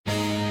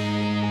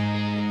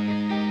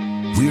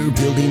We're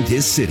building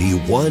this city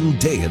one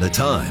day at a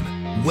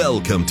time.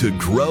 Welcome to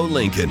Grow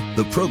Lincoln,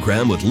 the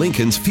program with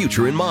Lincoln's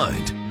future in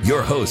mind.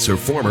 Your hosts are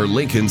former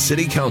Lincoln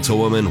City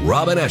Councilwoman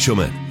Robin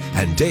Eshelman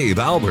and Dave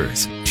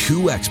Albers,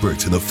 two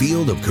experts in the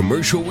field of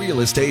commercial real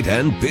estate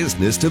and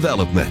business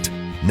development.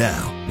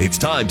 Now, it's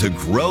time to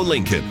Grow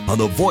Lincoln on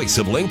the voice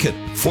of Lincoln,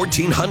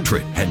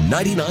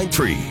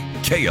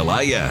 1499.3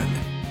 KLIN.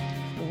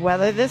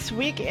 Weather this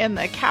week in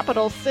the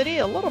capital city,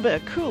 a little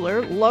bit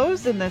cooler.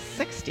 Lows in the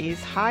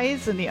 60s,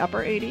 highs in the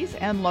upper 80s,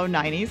 and low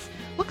 90s.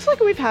 Looks like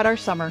we've had our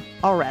summer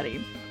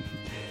already.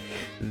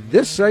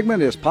 This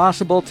segment is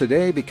possible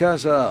today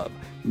because of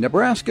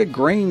Nebraska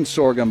Grain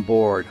Sorghum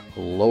Board,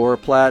 Lower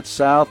Platte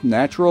South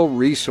Natural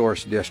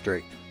Resource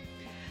District.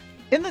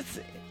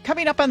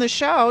 Coming up on the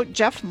show,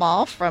 Jeff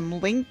Mall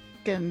from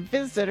Lincoln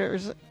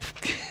Visitors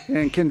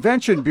and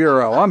Convention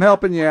Bureau. I'm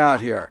helping you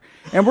out here.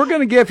 And we're going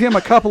to give him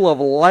a couple of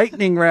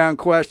lightning round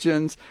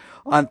questions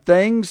on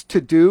things to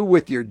do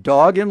with your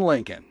dog in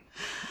Lincoln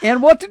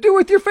and what to do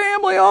with your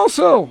family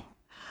also.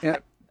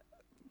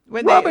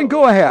 Robin,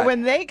 go ahead.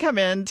 When they come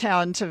in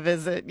town to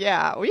visit,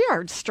 yeah, we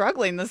are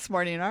struggling this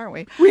morning, aren't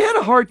we? We had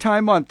a hard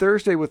time on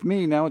Thursday with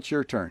me. Now it's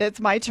your turn. It's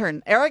my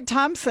turn. Eric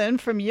Thompson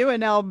from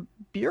UNL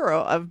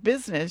Bureau of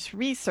Business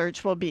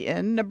Research will be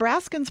in.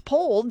 Nebraskans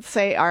polled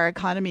say our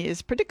economy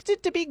is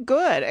predicted to be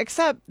good,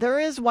 except there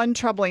is one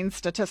troubling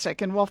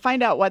statistic, and we'll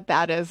find out what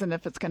that is and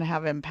if it's going to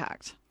have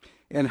impact.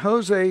 And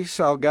Jose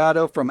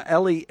Salgado from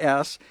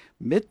LES,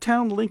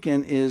 Midtown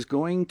Lincoln is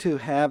going to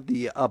have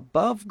the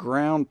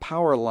above-ground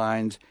power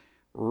lines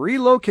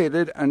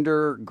relocated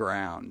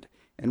underground.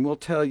 And we'll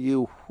tell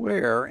you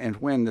where and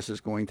when this is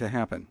going to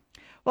happen.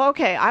 Well,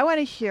 okay, I want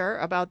to hear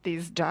about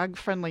these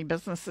dog-friendly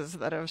businesses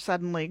that have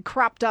suddenly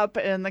cropped up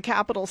in the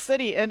capital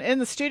city. And in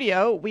the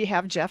studio, we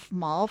have Jeff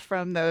Mall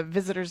from the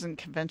Visitors and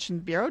Convention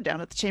Bureau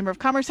down at the Chamber of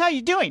Commerce. How are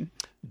you doing?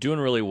 Doing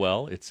really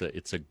well. It's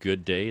a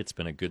good day. It's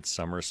been a good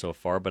summer so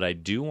far, but I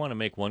do want to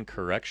make one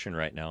correction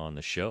right now on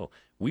the show.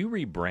 We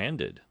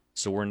rebranded,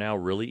 so we're now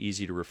really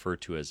easy to refer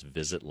to as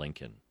Visit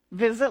Lincoln.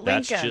 Visit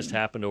Lincoln. That's just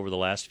happened over the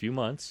last few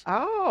months.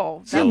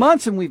 Oh. So, 2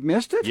 months and we've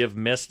missed it? You've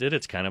missed it.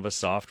 It's kind of a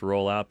soft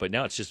rollout, but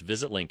now it's just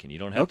Visit Lincoln. You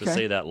don't have to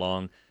say that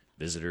long.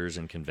 Visitors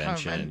and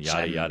convention and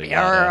yada, yada,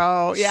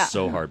 yada. Yeah.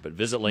 So hard, but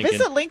Visit Lincoln.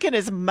 Visit Lincoln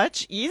is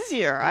much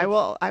easier. I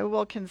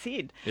will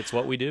concede. It's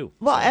what we do.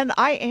 Well, and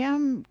I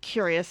am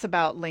curious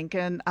about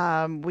Lincoln.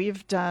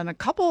 We've done a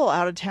couple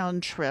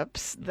out-of-town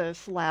trips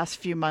this last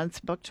few months,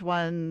 booked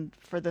one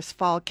for this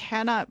fall.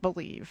 Cannot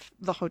believe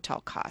the hotel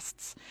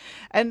costs.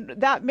 And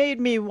that made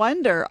me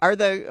wonder, are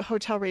the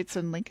hotel rates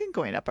in Lincoln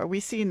going up? Are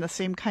we seeing the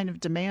same kind of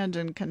demand,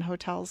 and can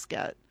hotels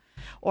get?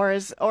 Or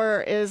is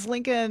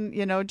Lincoln,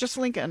 just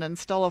Lincoln and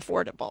still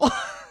affordable?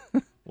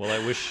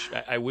 Well,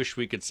 I wish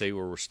we could say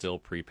we're still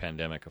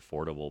pre-pandemic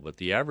affordable, but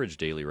the average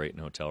daily rate in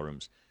hotel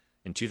rooms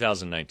in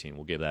 2019,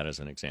 we'll give that as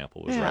an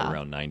example, was right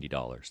around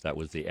 $90. That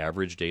was the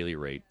average daily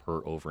rate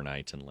per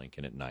overnight in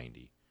Lincoln at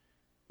 $90.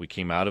 We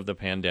came out of the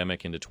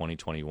pandemic into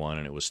 2021,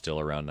 and it was still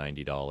around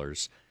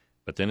 $90.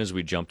 But then as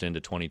we jumped into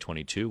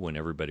 2022, when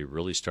everybody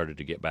really started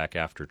to get back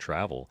after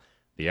travel,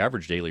 the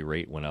average daily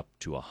rate went up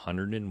to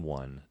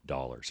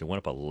 $101. It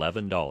went up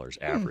 $11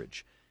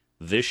 average.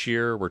 This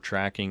year, we're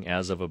tracking,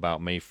 as of about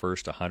May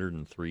 1st,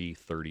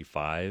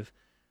 $103.35.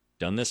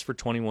 Done this for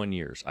 21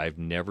 years. I've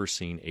never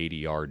seen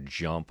ADR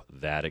jump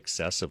that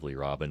excessively,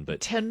 Robin. But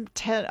 10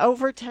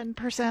 over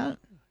 10%?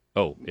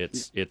 Oh,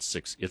 it's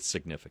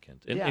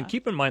significant. And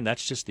keep in mind,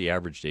 that's just the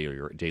average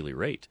daily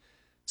rate.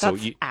 So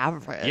That's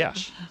average. Yeah.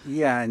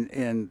 Yeah,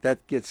 and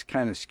that gets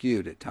kind of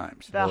skewed at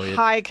times. The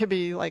high could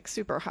be like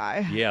super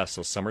high. Yeah,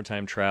 so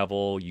summertime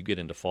travel, you get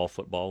into fall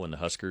football when the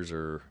Huskers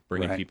are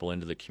bringing people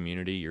into the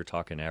community. You're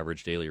talking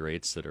average daily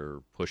rates that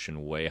are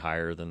pushing way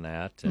higher than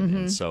that.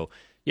 And so,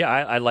 yeah,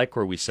 I like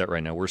where we sit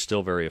right now. We're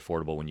still very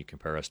affordable when you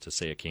compare us to,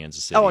 say, a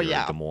Kansas City or a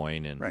Des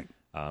Moines. And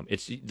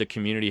it's the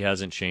community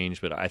hasn't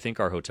changed, but I think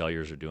our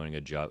hoteliers are doing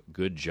a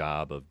good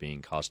job of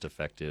being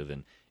cost-effective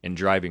and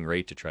driving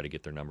rate to try to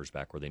get their numbers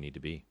back where they need to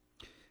be.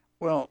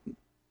 Well,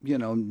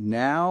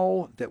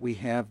 now that we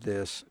have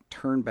this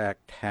turnback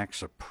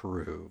tax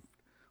approved,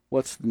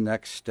 what's the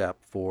next step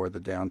for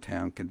the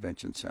downtown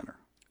convention center?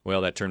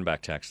 Well, that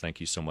turnback tax, thank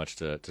you so much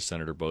to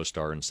Senator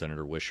Bostar and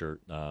Senator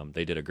Wishart.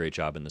 They did a great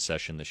job in the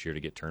session this year to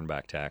get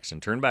turnback tax.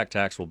 And turnback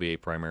tax will be a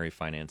primary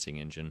financing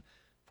engine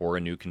for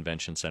a new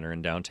convention center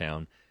in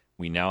downtown.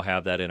 We now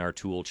have that in our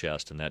tool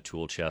chest, and that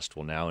tool chest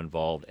will now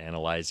involve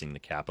analyzing the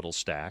capital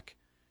stack.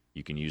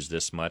 You can use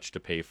this much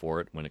to pay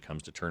for it when it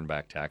comes to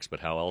turnback tax,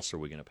 but how else are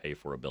we going to pay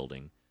for a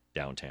building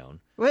downtown?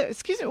 Wait,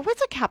 excuse me,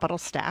 what's a capital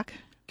stack?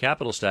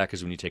 Capital stack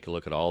is when you take a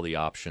look at all the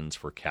options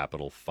for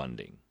capital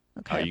funding.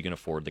 Okay. How you can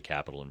afford the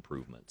capital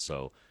improvement.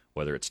 So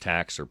whether it's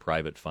tax or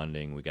private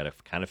funding, we got to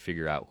kind of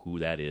figure out who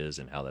that is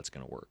and how that's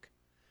going to work.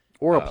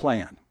 Or a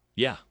plan.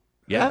 Yeah.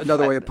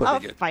 Another way of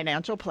putting it. A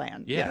financial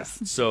plan. Yeah.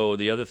 Yes. So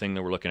the other thing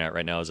that we're looking at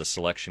right now is a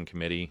selection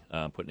committee,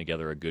 putting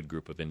together a good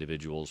group of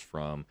individuals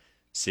from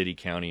city,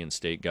 county, and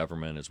state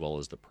government, as well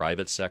as the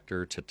private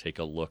sector, to take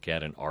a look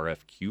at an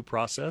RFQ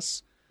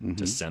process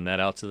to send that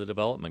out to the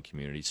development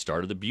community.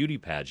 Started the beauty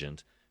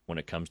pageant when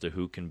it comes to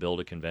who can build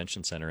a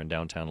convention center in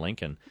downtown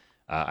Lincoln.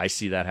 I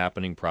see that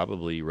happening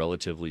probably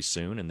relatively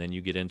soon, and then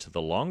you get into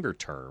the longer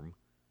term,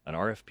 an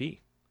RFP.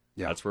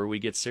 Yeah. That's where we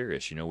get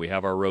serious. You know, we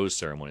have our rose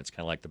ceremony. It's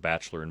kind of like the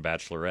Bachelor and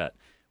Bachelorette.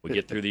 We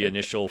get through the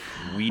initial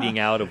weeding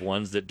out of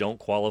ones that don't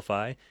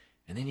qualify,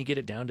 and then you get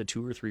it down to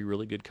 2 or 3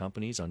 really good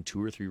companies on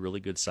 2 or 3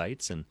 really good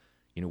sites, and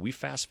you know, we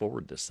fast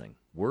forward this thing.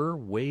 We're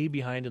way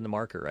behind in the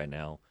market right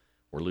now.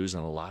 We're losing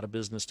a lot of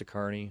business to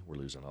Kearney. We're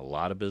losing a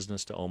lot of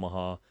business to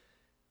Omaha.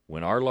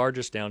 When our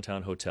largest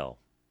downtown hotel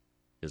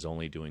is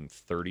only doing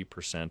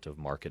 30% of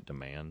market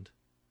demand,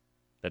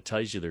 that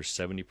tells you there's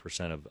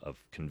 70%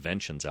 of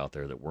conventions out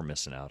there that we're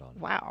missing out on.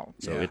 Wow.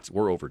 So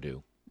we're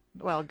overdue.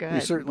 Well, good. We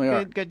certainly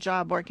are. Good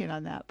job working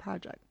on that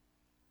project.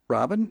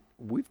 Robin,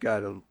 we've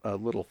got a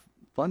little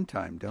fun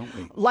time, don't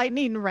we?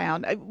 Lightning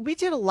round. We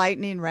did a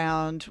lightning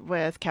round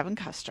with Kevin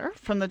Custer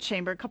from the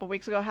Chamber a couple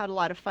weeks ago. Had a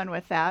lot of fun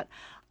with that.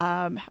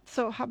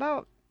 So how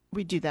about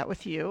we do that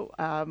with you?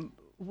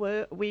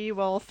 We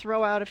will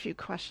throw out a few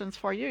questions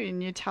for you,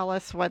 and you tell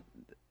us what.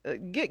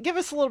 Give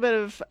us a little bit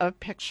of a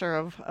picture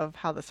of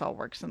how this all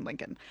works in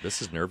Lincoln. This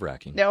is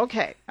nerve-wracking.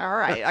 Okay. All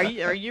right.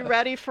 Are you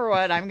ready for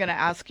what I'm going to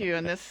ask you?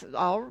 And this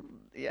all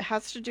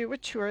has to do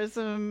with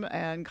tourism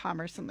and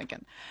commerce in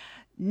Lincoln.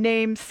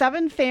 Name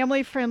 7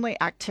 family-friendly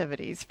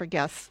activities for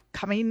guests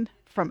coming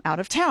from out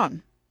of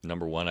town.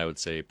 Number 1, I would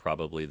say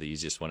probably the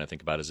easiest one I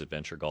think about is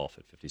Adventure Golf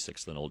at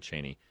 56th and Old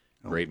Cheney.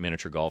 Great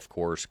miniature golf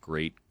course,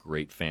 great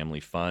family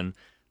fun.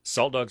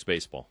 Salt Dogs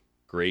Baseball.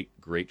 Great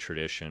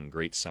tradition,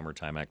 great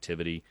summertime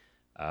activity.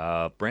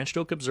 Branched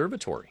Oak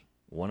Observatory,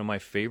 one of my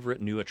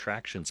favorite new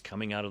attractions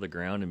coming out of the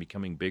ground and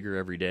becoming bigger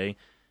every day.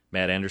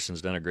 Matt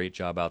Anderson's done a great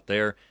job out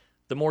there.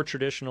 The more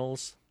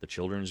traditionals, the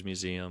Children's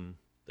Museum,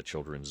 the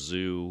Children's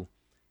Zoo,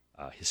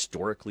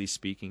 historically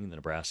speaking, the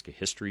Nebraska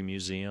History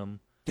Museum.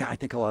 Yeah, I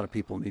think a lot of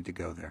people need to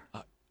go there.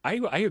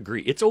 I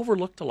agree. It's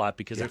overlooked a lot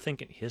because they're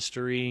thinking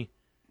history,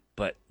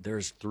 but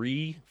there's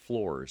 3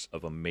 floors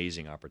of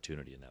amazing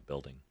opportunity in that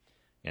building.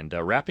 And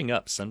wrapping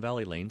up, Sun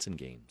Valley Lanes and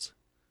Games.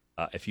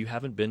 If you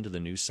haven't been to the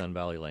new Sun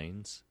Valley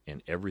Lanes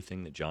and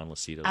everything that John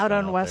Lacito's out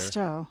done on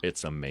Westo,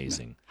 it's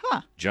amazing.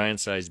 Huh.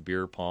 Giant-sized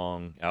beer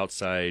pong,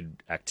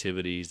 outside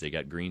activities. They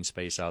got green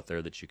space out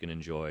there that you can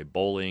enjoy.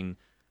 Bowling,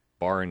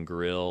 bar and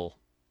grill,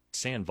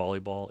 sand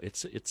volleyball.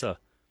 It's a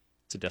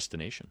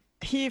destination.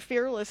 He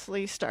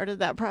fearlessly started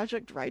that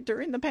project right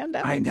during the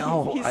pandemic. I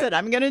know. He said,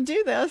 I'm going to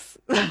do this.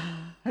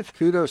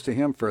 Kudos to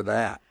him for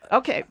that.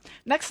 Okay,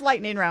 next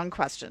lightning round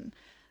question.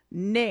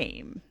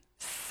 Name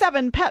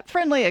 7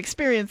 pet-friendly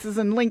experiences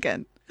in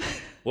Lincoln.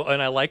 Well, and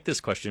I like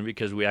this question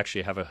because we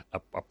actually have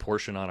a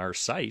portion on our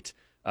site.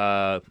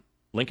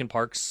 Lincoln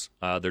Parks,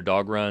 their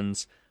dog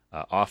runs,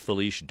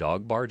 off-the-leash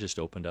dog bar just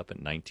opened up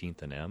at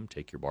 19th and M.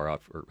 Take your bar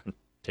out for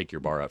a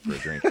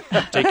drink.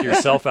 Take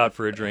yourself out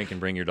for a drink and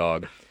bring your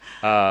dog.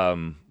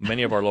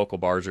 Many of our local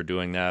bars are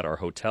doing that. Our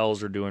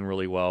hotels are doing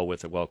really well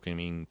with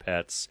welcoming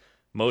pets.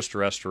 Most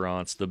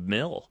restaurants, the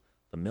Mill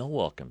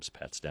welcomes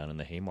pets down in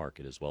the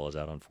Haymarket as well as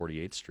out on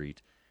 48th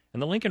Street.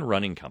 And the Lincoln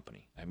Running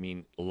Company. I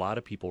mean, a lot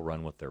of people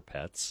run with their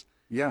pets.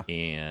 Yeah.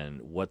 And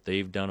what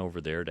they've done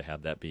over there to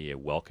have that be a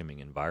welcoming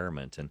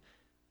environment. And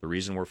the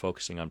reason we're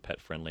focusing on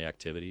pet-friendly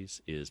activities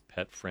is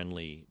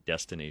pet-friendly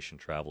destination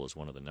travel is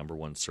one of the number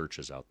 1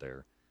 searches out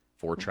there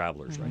for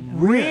travelers right now.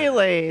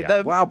 Really?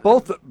 Yeah. Wow,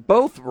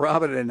 both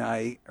Robin and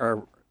I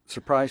are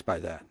surprised by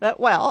that.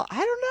 Well,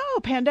 I don't know.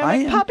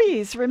 Pandemic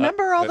puppies.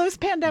 Remember all those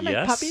pandemic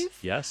puppies?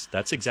 Yes,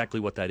 that's exactly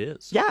what that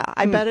is. Yeah,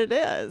 I bet it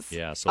is.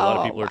 Yeah, so a lot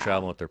of people are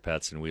traveling with their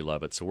pets, and we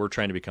love it. So we're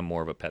trying to become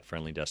more of a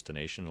pet-friendly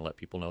destination and let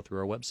people know through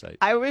our website.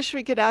 I wish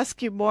we could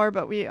ask you more,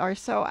 but we are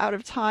so out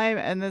of time,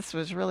 and this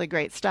was really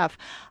great stuff.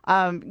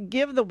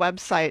 Give the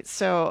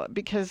website,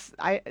 because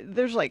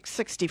there's like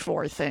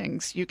 64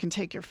 things you can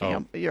take your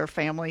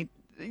family,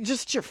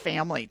 just your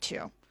family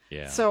to.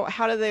 Yeah. So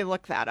how do they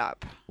look that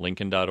up?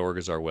 Lincoln.org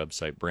is our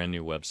website, brand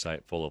new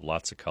website full of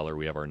lots of color.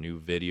 We have our new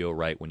video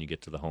right when you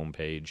get to the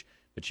homepage,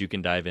 but you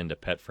can dive into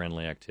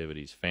pet-friendly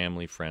activities,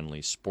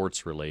 family-friendly,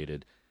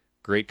 sports-related,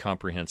 great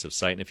comprehensive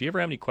site. And if you ever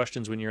have any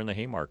questions when you're in the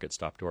Haymarket,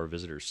 stop to our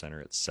Visitors Center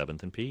at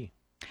 7th and P.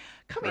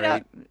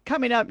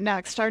 Coming up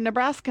next, are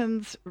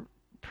Nebraskans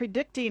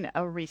predicting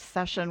a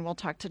recession? We'll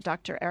talk to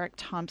Dr. Eric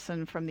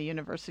Thompson from the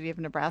University of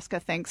Nebraska.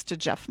 Thanks to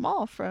Jeff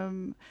Mall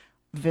from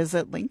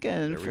Visit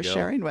Lincoln for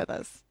sharing with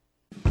us.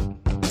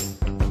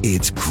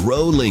 It's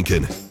Grow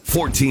Lincoln,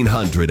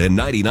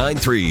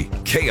 1499.3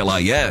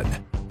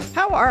 KLIN.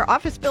 How are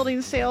office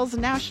building sales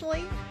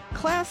nationally?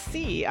 Class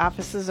C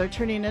offices are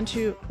turning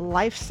into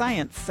life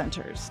science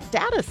centers,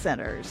 data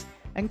centers,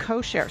 and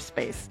co-share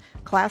space.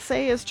 Class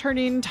A is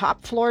turning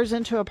top floors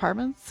into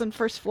apartments and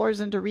first floors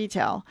into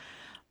retail.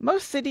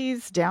 Most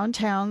cities'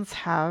 downtowns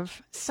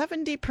have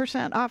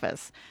 70%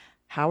 office.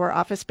 How are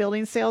office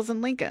building sales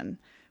in Lincoln?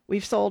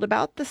 We've sold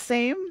about the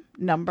same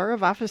number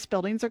of office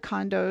buildings or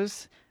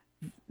condos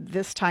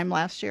this time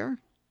last year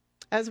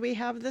as we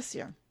have this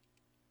year.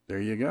 There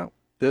you go.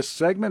 This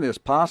segment is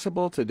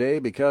possible today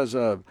because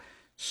of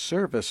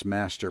Service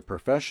Master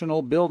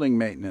Professional Building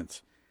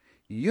Maintenance,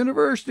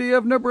 University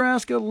of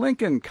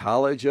Nebraska-Lincoln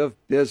College of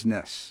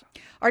Business.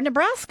 Are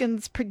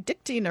Nebraskans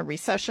predicting a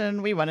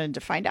recession? We wanted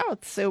to find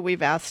out, so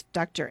we've asked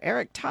Dr.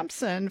 Eric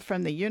Thompson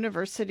from the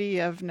University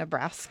of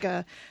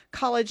Nebraska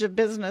College of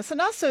Business and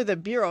also the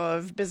Bureau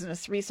of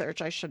Business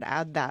Research. I should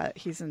add that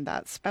he's in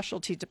that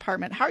specialty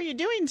department. How are you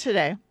doing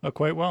today?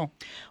 Quite well.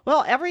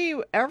 Well,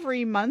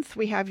 every month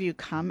we have you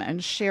come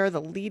and share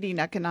the leading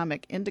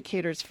economic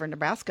indicators for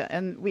Nebraska,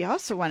 and we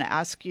also want to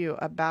ask you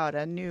about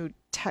a new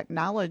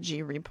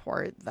technology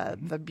report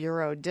that the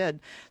Bureau did.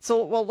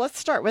 So, well, let's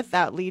start with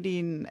that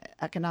leading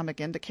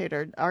economic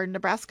indicator. Are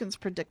Nebraskans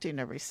predicting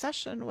a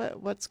recession?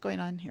 What's going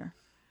on here?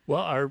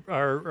 Well,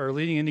 our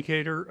leading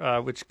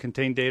indicator, which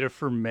contained data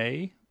for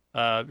May,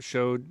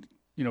 showed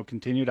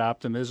continued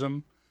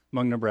optimism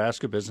among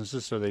Nebraska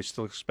businesses. So they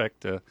still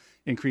expect to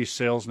increase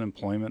sales and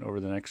employment over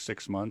the next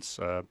 6 months.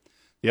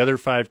 The other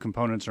 5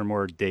 components are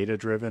more data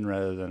driven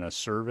rather than a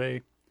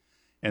survey.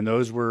 And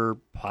those were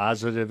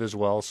positive as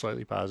well,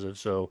 slightly positive.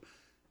 So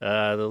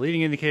the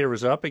leading indicator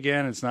was up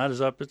again. It's not as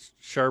up as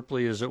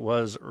sharply as it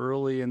was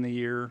early in the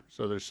year.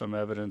 So there's some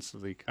evidence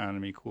of the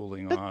economy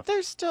cooling off. But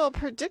they're still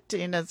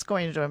predicting it's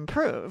going to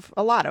improve,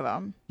 a lot of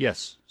them.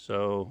 Yes.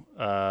 So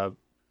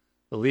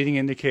the leading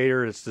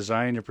indicator, it's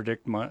designed to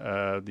predict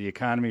the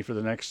economy for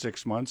the next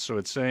 6 months. So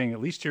it's saying, at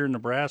least here in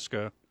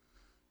Nebraska,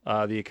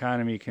 the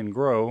economy can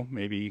grow,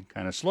 maybe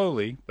kind of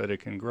slowly, but it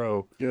can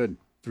grow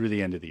through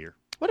the end of the year.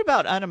 What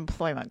about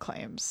unemployment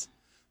claims?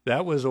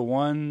 That was a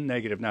one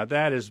negative. Now,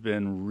 that has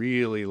been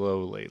really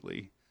low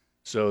lately.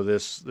 So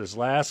this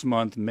last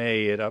month,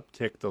 May, it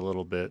upticked a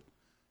little bit,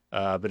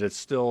 but it's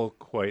still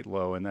quite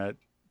low. And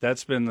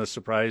that's been the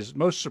surprise.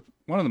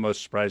 One of the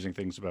most surprising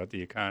things about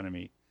the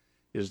economy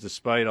is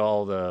despite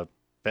all the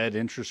Fed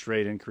interest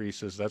rate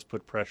increases, that's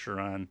put pressure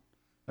on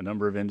a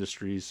number of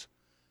industries.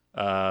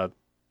 The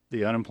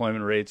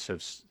unemployment rates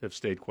have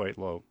stayed quite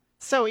low.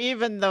 So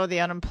even though the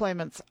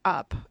unemployment's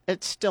up,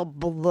 it's still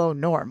below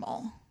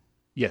normal.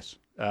 Yes.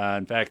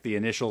 In fact, the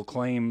initial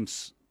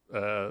claims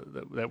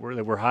that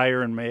were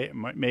higher in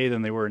May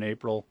than they were in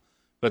April,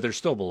 but they're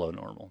still below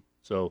normal.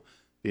 So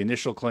the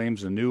initial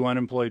claims, the new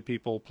unemployed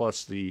people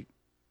plus the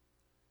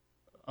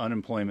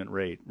unemployment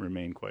rate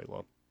remain quite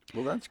low.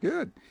 Well, that's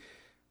good.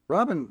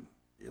 Robin,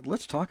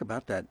 let's talk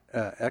about that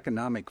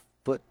economic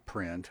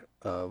footprint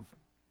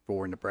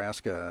for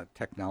Nebraska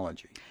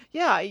technology.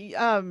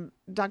 Yeah,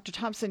 Dr.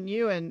 Thompson,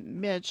 you and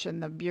Mitch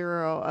in the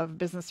Bureau of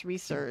Business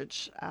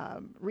Research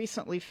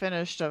recently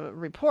finished a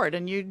report,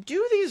 and you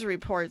do these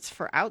reports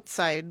for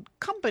outside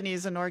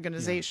companies and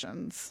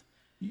organizations.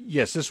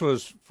 Yeah. Yes, this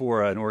was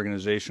for an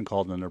organization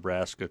called the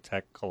Nebraska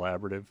Tech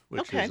Collaborative,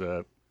 which is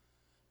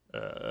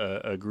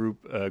a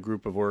group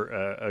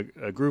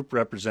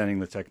representing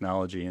the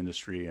technology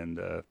industry,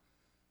 and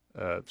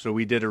so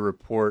we did a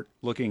report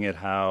looking at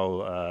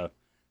how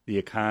the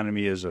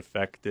economy is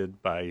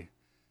affected by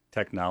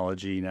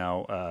technology.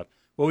 Now,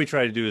 what we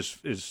try to do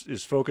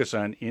is focus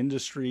on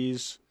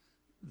industries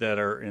that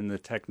are in the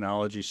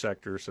technology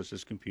sector, such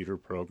as computer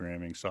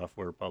programming,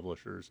 software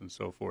publishers, and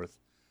so forth.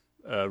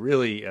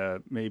 Really,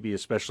 maybe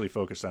especially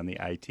focused on the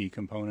IT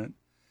component,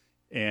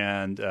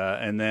 and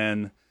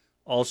then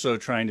also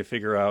trying to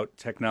figure out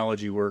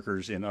technology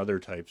workers in other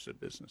types of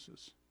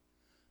businesses.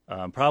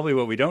 Probably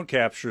what we don't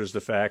capture is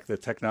the fact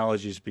that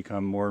technology has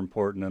become more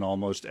important in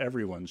almost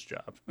everyone's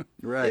job.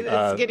 Right.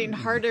 It's getting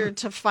harder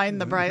to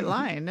find the bright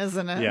line,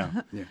 isn't it?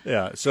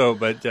 Yeah. So,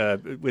 but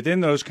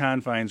within those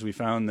confines, we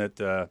found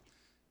that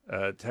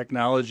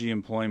technology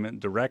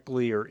employment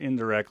directly or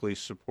indirectly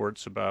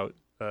supports about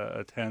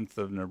a tenth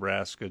of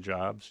Nebraska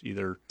jobs,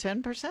 either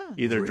 10%,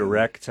 either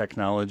direct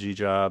technology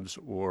jobs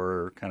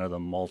or kind of the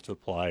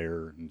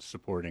multiplier and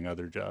supporting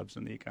other jobs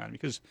in the economy,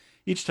 because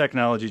each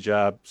technology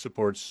job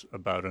supports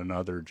about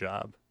another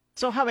job.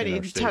 So how many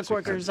tech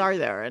workers are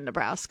there in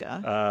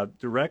Nebraska?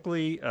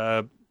 Directly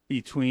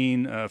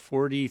between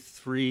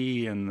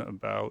 43 and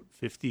about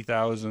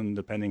 50,000,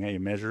 depending how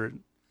you measure it.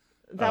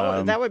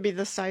 That would be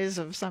the size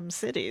of some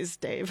cities,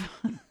 Dave.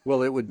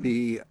 Well, it would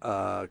be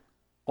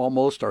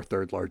almost our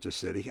third largest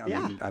city. I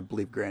Yeah. mean, I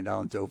believe Grand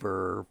Island's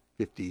over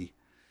 50.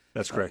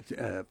 That's correct.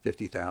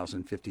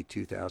 50,000,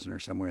 52,000 or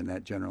somewhere in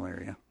that general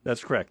area.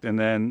 That's correct. And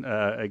then,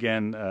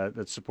 again,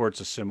 that supports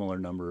a similar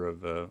number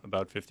of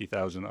about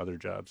 50,000 other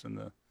jobs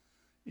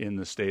in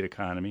the state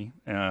economy.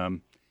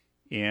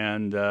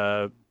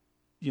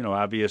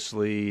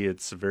 Obviously,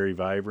 it's a very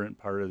vibrant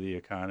part of the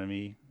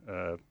economy.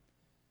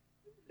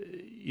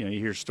 You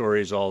hear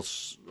stories all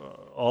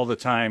the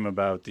time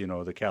about,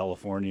 the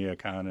California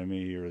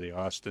economy or the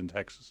Austin,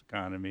 Texas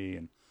economy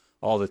and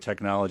all the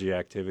technology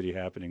activity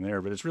happening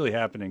there. But it's really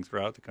happening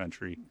throughout the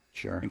country,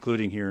 Sure,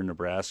 including here in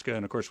Nebraska.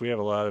 And, of course, we have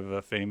a lot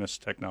of famous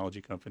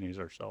technology companies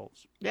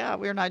ourselves. Yeah,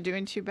 we're not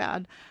doing too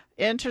bad.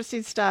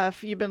 Interesting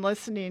stuff. You've been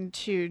listening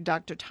to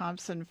Dr.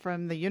 Thompson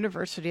from the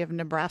University of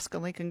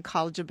Nebraska-Lincoln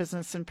College of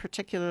Business, and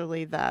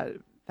particularly that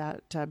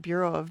that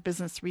Bureau of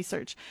Business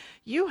Research.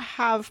 You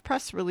have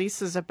press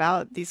releases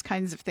about these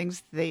kinds of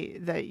things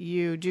that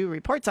you do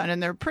reports on,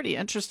 and they're pretty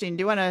interesting.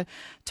 Do you want to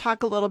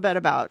talk a little bit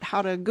about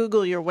how to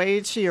Google your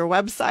way to your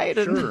website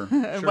and, Sure.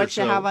 and what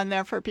you have on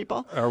there for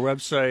people? Our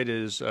website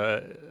is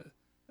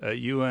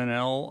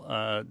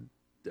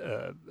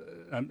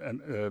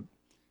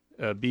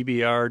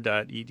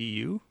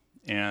bbr.edu,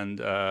 and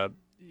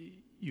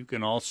you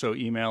can also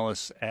email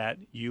us at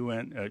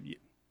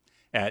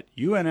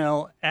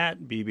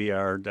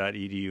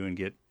unl@bbr.edu and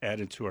get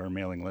added to our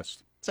mailing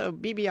list. So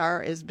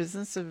BBR is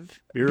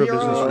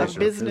Bureau of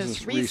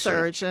Business Research.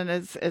 Research, and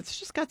it's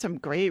just got some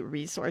great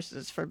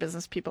resources for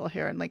business people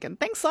here in Lincoln.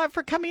 Thanks a lot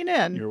for coming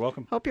in. You're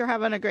welcome. Hope you're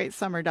having a great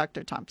summer,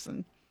 Dr.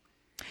 Thompson.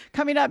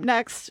 Coming up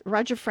next,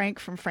 Roger Frank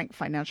from Frank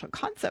Financial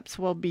Concepts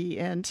will be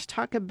in to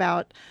talk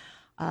about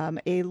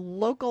a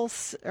local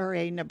or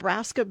a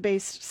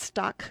Nebraska-based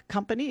stock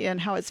company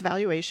and how its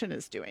valuation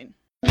is doing.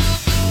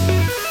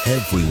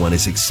 Everyone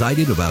is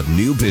excited about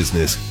new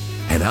business,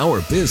 and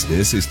our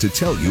business is to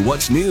tell you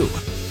what's new.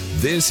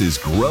 This is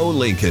Grow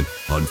Lincoln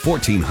on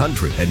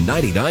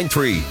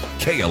 1499.3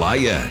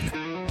 KLIN.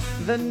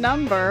 The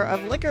number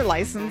of liquor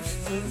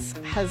licenses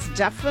has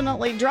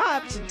definitely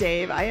dropped,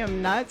 Dave. I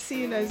am not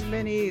seeing as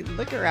many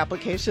liquor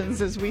applications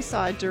as we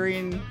saw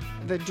during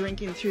the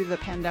drinking through the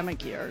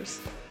pandemic years.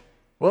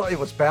 Well, it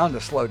was bound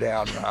to slow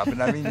down, Robin.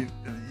 I mean,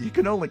 you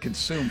can only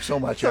consume so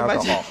much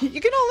alcohol.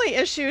 You can only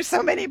issue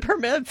so many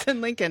permits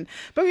in Lincoln.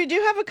 But we do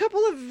have a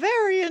couple of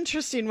very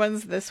interesting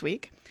ones this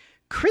week.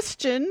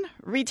 Christian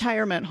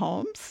Retirement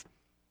Homes,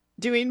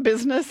 doing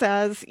business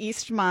as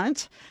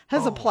Eastmont,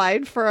 has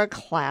applied for a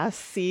Class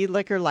C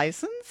liquor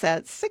license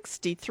at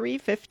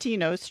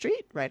 6315 O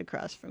Street, right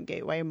across from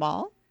Gateway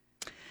Mall.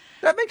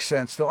 That makes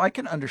sense, though. I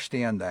can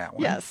understand that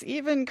one. Yes,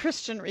 even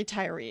Christian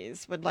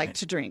retirees would like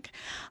to drink.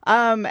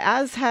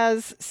 As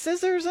has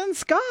Scissors and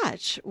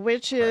Scotch,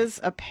 which is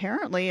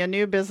apparently a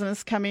new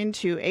business coming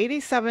to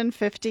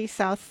 8750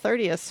 South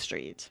 30th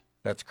Street.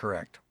 That's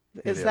correct.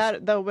 Is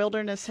that the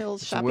Wilderness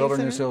Hills Shopping Center?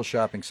 Wilderness Hills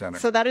Shopping Center.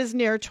 So that is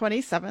near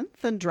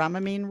 27th and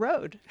Dramamine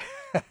Road.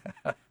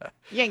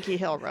 Yankee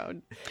Hill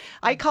Road.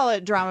 I call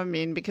it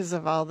Dramamine because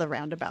of all the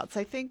roundabouts.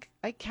 I think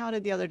I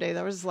counted the other day,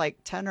 there was like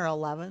 10 or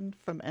 11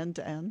 from end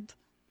to end.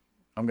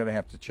 I'm going to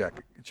have to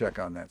check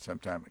on that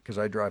sometime because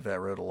I drive that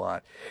road a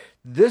lot.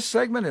 This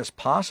segment is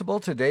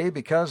possible today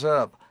because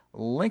of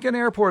Lincoln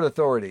Airport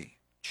Authority,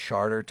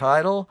 charter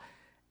title,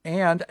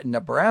 and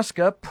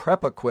Nebraska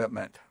prep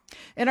equipment.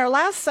 In our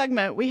last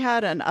segment, we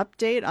had an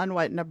update on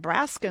what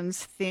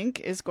Nebraskans think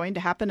is going to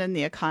happen in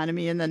the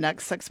economy in the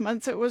next 6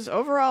 months. It was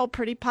overall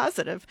pretty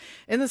positive.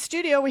 In the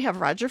studio, we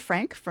have Roger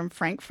Frank from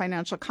Frank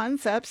Financial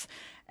Concepts,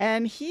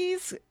 and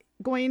he's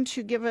going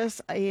to give us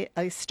a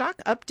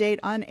stock update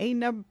on a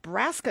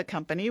Nebraska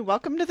company.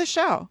 Welcome to the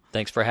show.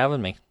 Thanks for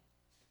having me.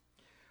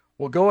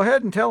 Well, go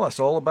ahead and tell us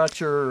all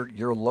about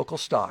your local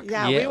stock.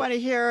 Yeah, we want to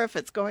hear if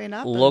it's going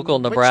up. Local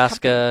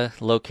Nebraska,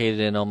 located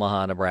in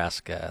Omaha,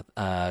 Nebraska.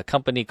 A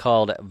company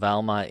called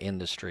Valmont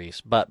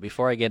Industries. But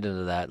before I get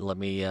into that, let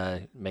me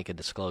make a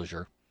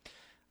disclosure.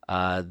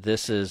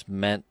 This is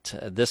meant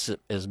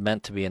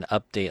to be an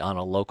update on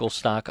a local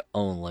stock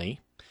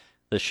only.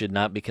 This should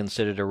not be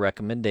considered a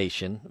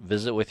recommendation.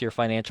 Visit with your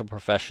financial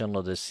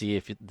professional to see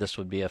if this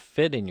would be a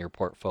fit in your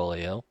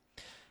portfolio.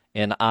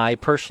 And I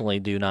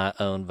personally do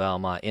not own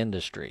Valmont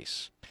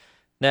Industries.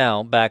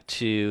 Now, back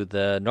to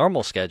the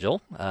normal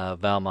schedule.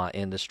 Valmont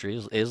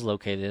Industries is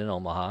located in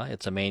Omaha.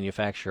 It's a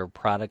manufacturer of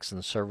products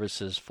and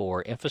services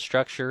for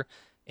infrastructure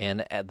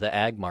and the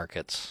ag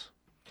markets.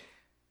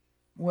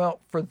 Well,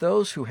 for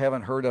those who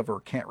haven't heard of or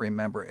can't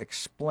remember,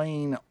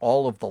 explain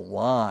all of the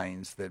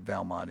lines that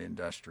Valmont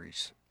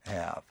Industries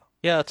have.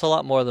 Yeah, it's a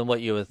lot more than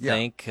what you would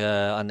think.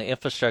 On the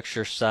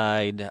infrastructure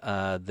side,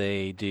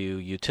 they do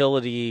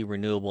utility,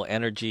 renewable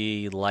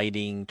energy,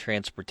 lighting,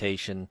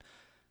 transportation,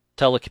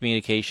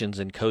 telecommunications,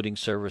 and coating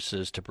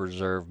services to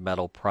preserve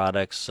metal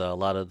products. A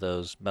lot of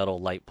those metal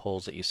light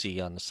poles that you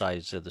see on the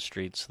sides of the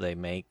streets they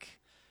make.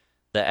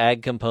 The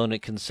ag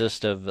component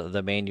consists of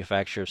the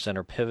manufacture of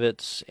center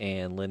pivots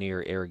and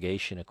linear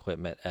irrigation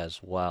equipment as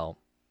well.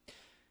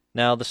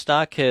 Now, the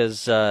stock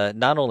has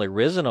not only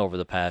risen over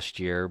the past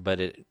year, but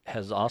it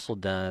has also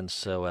done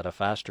so at a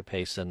faster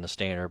pace than the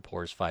Standard &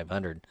 Poor's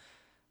 500.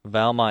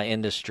 Valmont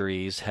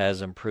Industries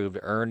has improved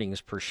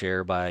earnings per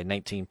share by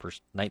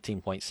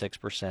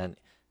 19.6%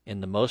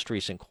 in the most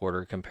recent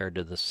quarter compared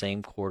to the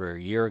same quarter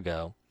a year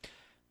ago.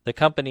 The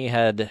company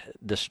had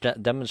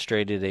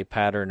demonstrated a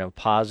pattern of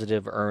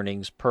positive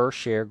earnings per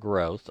share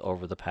growth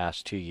over the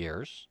past 2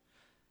 years.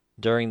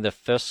 During the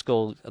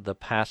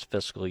past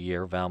fiscal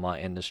year,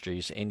 Valmont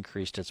Industries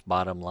increased its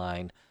bottom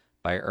line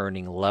by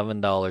earning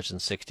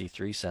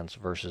 $11.63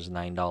 versus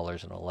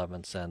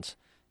 $9.11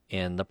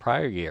 in the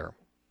prior year.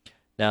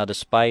 Now,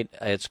 despite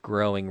its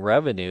growing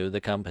revenue, the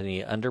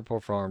company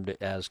underperformed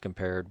as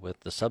compared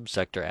with the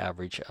subsector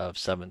average of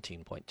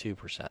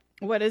 17.2%.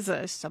 What is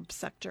a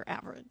subsector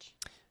average?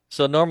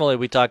 So normally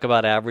we talk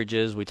about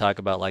averages. We talk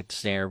about like the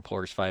Standard &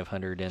 Poor's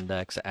 500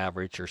 index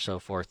average or so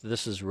forth.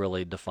 This is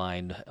really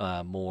defined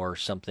more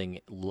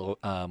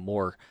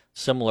more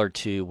similar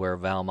to where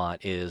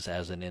Valmont is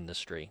as an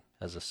industry,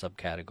 as a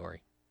subcategory.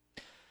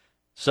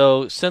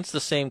 So since the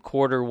same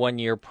quarter 1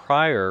 year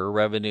prior,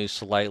 revenue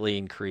slightly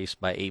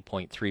increased by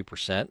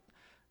 8.3%.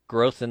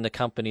 Growth in the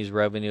company's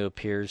revenue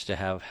appears to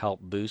have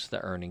helped boost the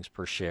earnings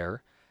per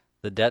share.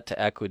 The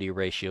debt-to-equity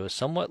ratio is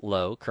somewhat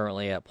low,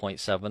 currently at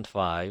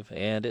 0.75,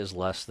 and is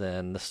less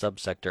than the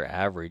subsector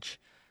average,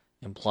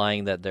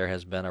 implying that there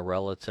has been a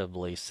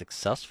relatively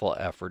successful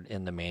effort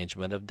in the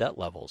management of debt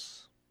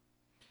levels.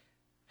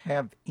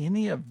 Have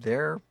any of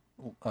their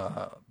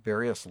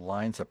various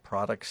lines of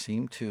products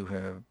seem to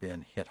have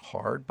been hit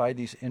hard by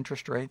these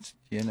interest rates?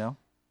 Do you know?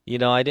 You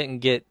know, I didn't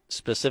get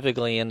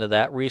specifically into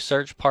that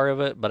research part of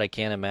it, but I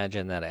can't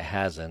imagine that it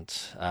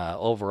hasn't.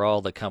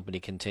 Overall, the company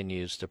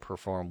continues to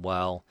perform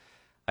well.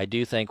 I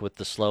do think with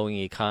the slowing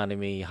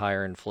economy,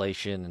 higher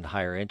inflation, and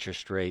higher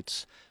interest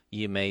rates,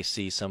 you may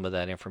see some of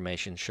that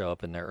information show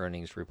up in their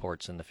earnings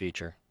reports in the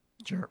future.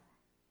 Sure.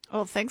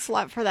 Well, thanks a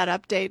lot for that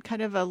update.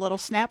 Kind of a little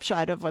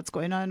snapshot of what's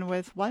going on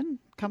with one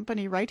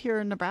company right here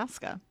in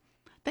Nebraska.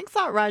 Thanks a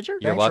lot, Roger.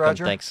 You're Thanks, welcome.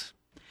 Roger. Thanks.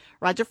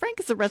 Roger Frank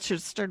is a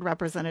registered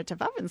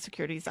representative of and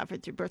securities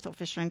offered through Berthel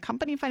Fisher &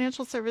 Company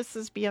Financial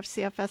Services,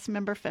 BFCFS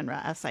member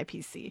FINRA,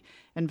 SIPC.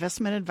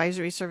 Investment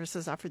advisory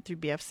services offered through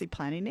BFC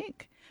Planning,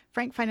 Inc.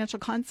 Frank Financial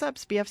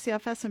Concepts,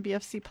 BFCFS, and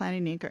BFC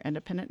Planning, Inc. are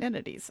independent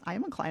entities. I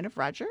am a client of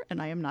Roger,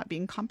 and I am not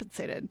being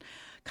compensated.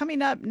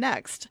 Coming up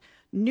next,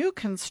 new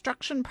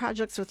construction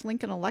projects with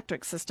Lincoln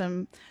Electric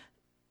System.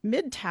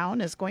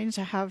 Midtown is going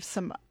to have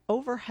some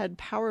overhead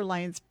power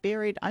lines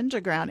buried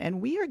underground,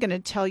 and we are going to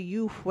tell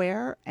you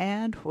where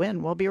and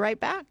when. We'll be right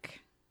back.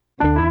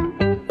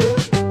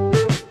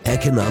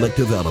 Economic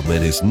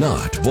development is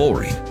not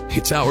boring.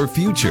 It's our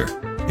future.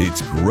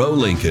 It's Grow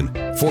Lincoln,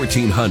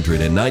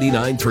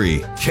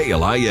 1499.3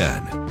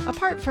 KLIN.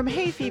 Apart from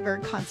hay fever,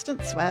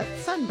 constant sweat,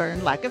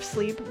 sunburn, lack of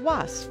sleep,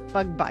 wasps,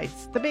 bug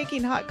bites, the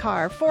baking hot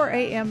car, 4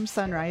 a.m.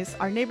 sunrise,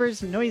 our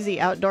neighbors'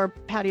 noisy outdoor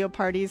patio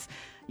parties,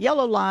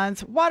 yellow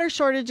lawns, water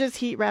shortages,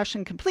 heat rash,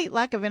 and complete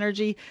lack of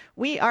energy,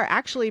 we are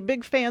actually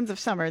big fans of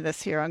summer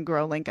this year on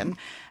Grow Lincoln.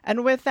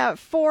 And with that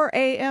 4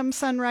 a.m.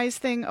 sunrise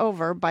thing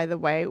over, by the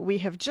way, we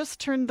have just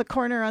turned the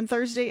corner on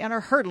Thursday and are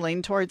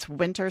hurtling towards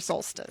winter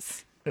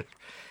solstice.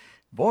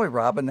 Boy,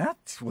 Robin,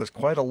 that was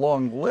quite a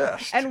long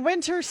list. And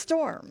winter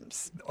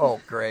storms.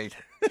 Oh, great.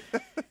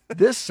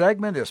 This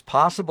segment is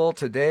possible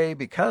today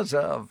because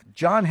of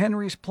John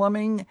Henry's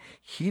Plumbing,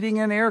 Heating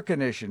and Air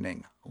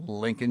Conditioning,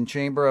 Lincoln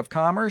Chamber of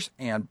Commerce,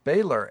 and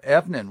Baylor,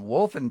 Evnen,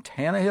 Wolf, and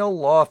Tannehill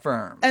Law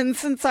Firm. And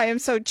since I am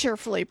so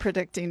cheerfully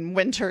predicting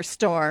winter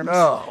storms,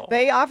 Oh.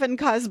 they often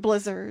cause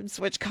blizzards,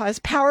 which cause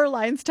power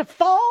lines to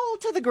fall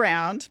to the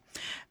ground.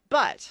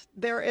 But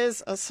there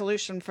is a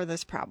solution for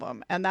this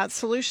problem, and that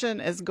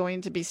solution is going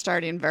to be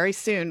starting very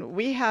soon.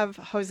 We have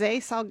Jose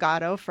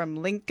Salgado from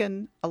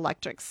Lincoln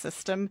Electric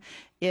System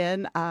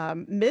in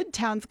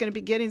Midtown's going to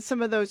be getting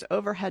some of those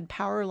overhead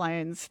power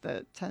lines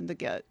that tend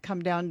to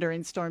come down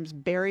during storms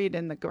buried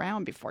in the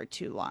ground before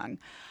too long.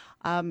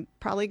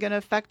 Probably going to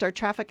affect our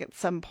traffic at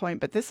some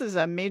point, but this is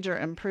a major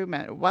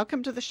improvement.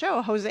 Welcome to the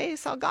show, Jose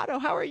Salgado.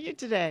 How are you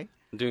today?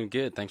 I'm doing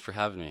good. Thanks for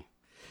having me.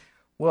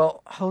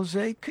 Well,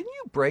 Jose, can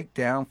you break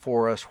down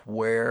for us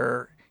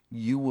where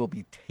you will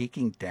be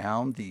taking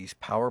down these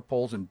power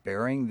poles and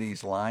burying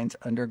these lines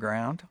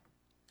underground?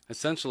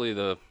 Essentially,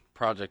 the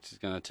project is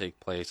going to take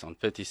place on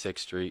 56th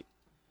Street.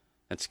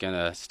 It's going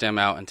to stem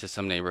out into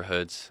some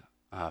neighborhoods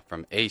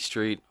from A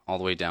Street all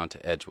the way down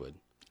to Edgewood.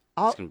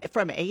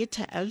 From A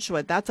to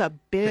Edgewood, that's a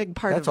big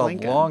part That's of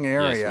Lincoln. a long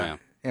area. Yes, ma'am.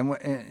 And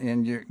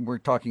we're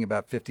talking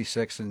about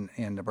 56 and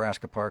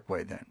Nebraska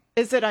Parkway then.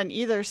 Is it on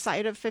either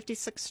side of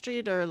 56th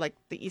Street or like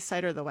the east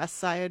side or the west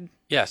side?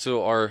 Yeah,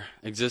 so our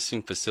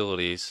existing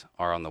facilities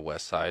are on the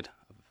west side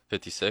of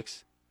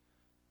 56.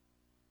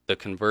 The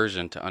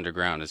conversion to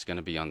underground is going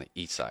to be on the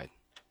east side.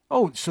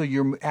 Oh, so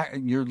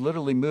you're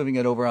literally moving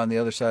it over on the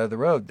other side of the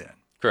road then?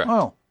 Correct.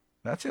 Oh,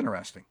 that's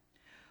interesting.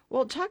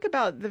 Well, talk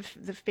about the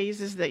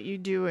phases that you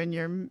do and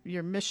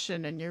your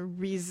mission and your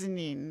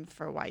reasoning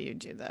for why you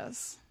do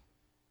this.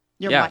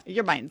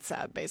 Your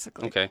mindset,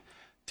 basically. Okay.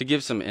 To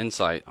give some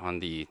insight on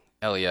the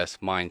LES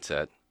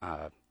mindset,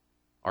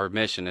 our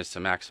mission is to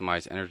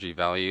maximize energy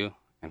value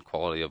and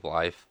quality of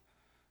life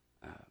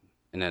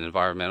in an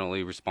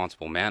environmentally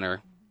responsible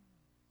manner.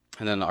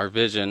 And then our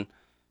vision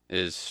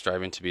is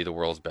striving to be the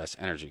world's best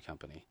energy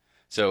company.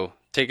 So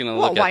taking a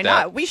look at that. Well, why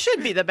not? We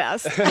should be the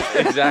best.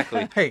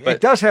 Exactly. Hey,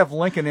 it does have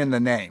Lincoln in the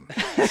name.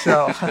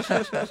 So,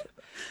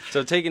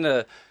 So taking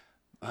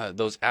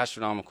those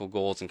astronomical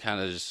goals and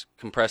kind of just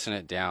compressing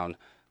it down,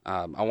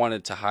 I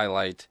wanted to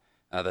highlight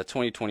the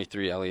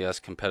 2023 LES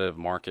Competitive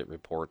Market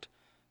Report.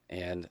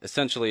 And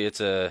essentially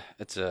it's a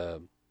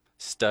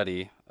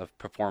study of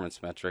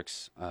performance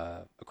metrics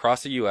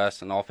across the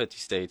U.S. and all 50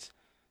 states.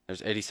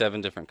 There's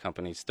 87 different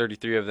companies,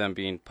 33 of them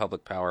being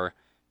public power,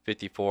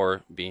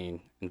 54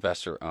 being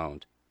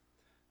investor-owned.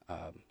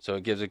 So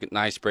it gives a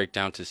nice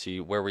breakdown to see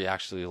where we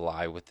actually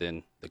lie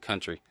within the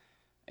country.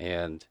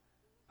 And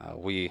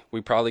we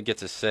probably get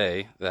to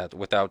say that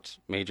without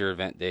major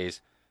event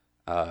days,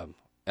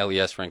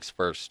 LES ranks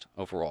first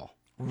overall.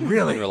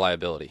 Really? In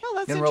reliability. Well,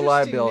 that's In interesting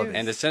reliability. news.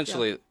 And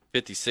essentially,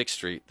 56th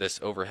Street, this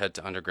overhead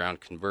to underground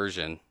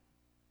conversion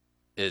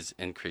is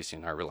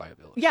increasing our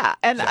reliability. Yeah,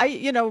 and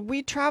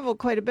we travel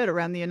quite a bit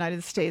around the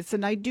United States,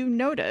 and I do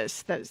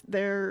notice that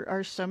there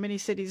are so many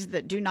cities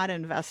that do not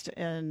invest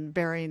in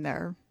burying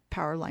their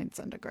power lines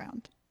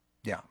underground.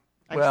 Yeah.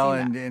 I've Well,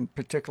 seen that. and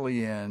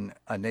particularly in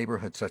a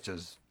neighborhood such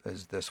as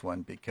this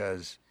one,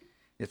 because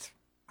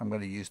I'm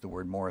going to use the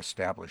word more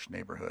established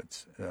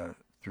neighborhoods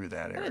through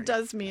that area. And it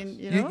does mean,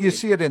 You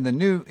see it in the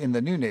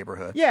new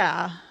neighborhood.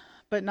 Yeah,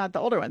 but not the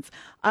older ones.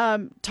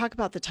 Talk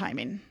about the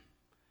timing.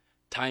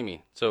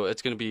 Timing. So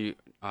it's going to be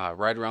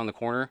right around the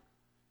corner.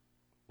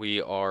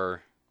 We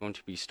are going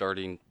to be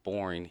starting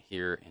boring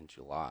here in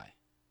July.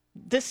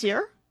 This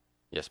year?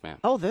 Yes, ma'am.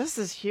 Oh, this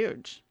is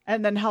huge.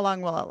 And then how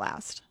long will it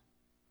last?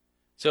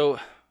 So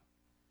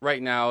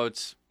right now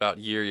it's about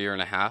year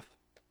and a half.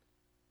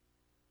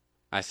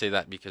 I say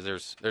that because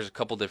there's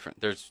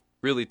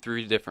really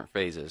 3 different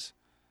phases.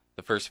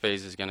 The first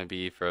phase is going to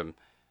be from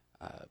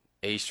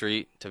A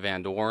Street to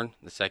Van Dorn.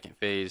 The second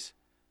phase,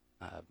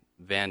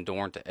 Van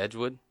Dorn to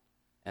Edgewood.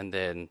 And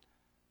then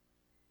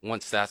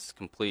once that's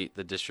complete,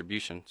 the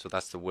distribution, so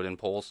that's the wooden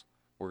poles,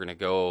 we're going to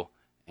go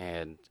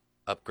and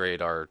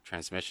upgrade our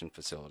transmission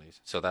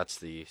facilities. So that's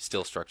the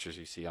steel structures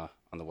you see on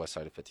the west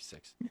side of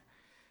 56.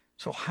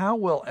 So how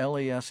will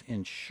LES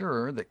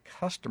ensure that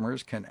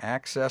customers can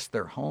access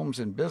their homes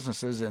and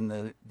businesses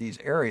in these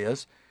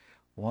areas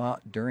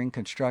during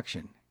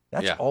construction?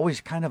 That's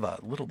always kind of a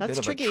little bit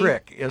of tricky. a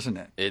trick, isn't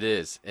it? It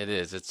is.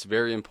 It's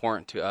very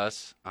important to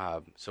us.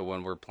 So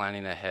when we're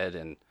planning ahead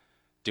and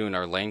doing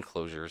our lane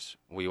closures,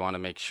 we want to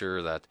make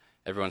sure that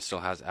everyone still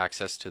has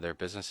access to their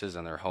businesses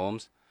and their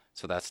homes.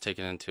 So that's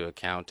taken into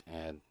account,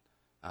 and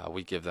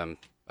we give them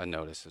a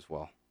notice as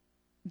well.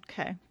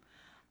 Okay.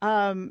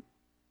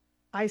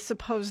 I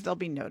suppose they'll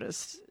be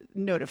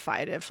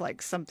notified if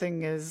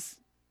something is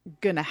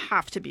going to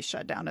have to be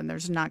shut down and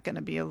there's not going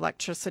to be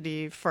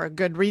electricity for a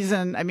good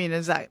reason. I mean,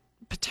 is that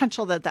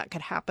potential that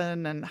could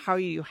happen, and how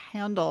you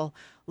handle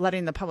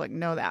letting the public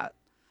know that?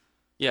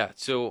 Yeah.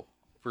 So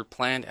for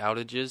planned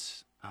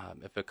outages,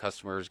 if a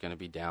customer is going to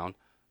be down,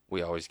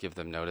 we always give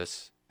them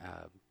notice.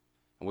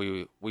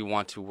 We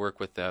want to work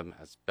with them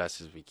as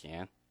best as we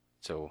can.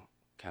 So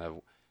kind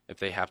of if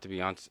they have to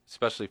be on,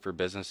 especially for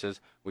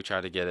businesses, we try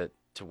to get it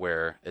to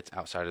where it's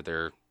outside of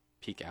their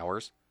peak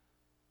hours.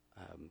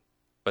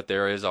 But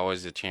there is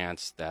always a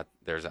chance that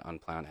there's an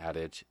unplanned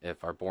outage.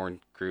 If our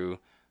boring crew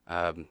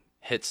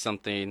hits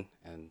something,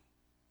 and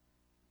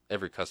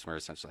every customer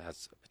essentially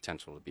has the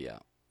potential to be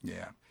out.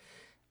 Yeah.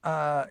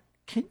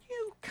 Can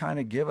you kind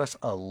of give us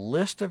a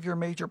list of your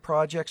major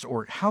projects,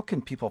 or how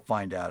can people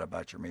find out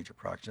about your major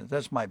projects?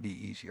 This might be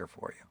easier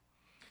for you.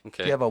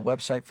 Okay. Do you have a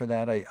website for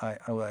that, I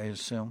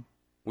assume?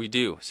 We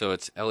do. So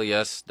it's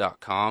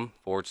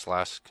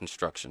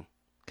les.com/construction.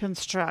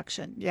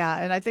 Construction. Yeah.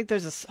 And I think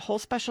there's a whole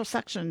special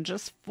section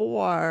just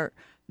for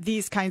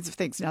these kinds of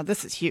things. Now,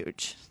 this is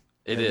huge.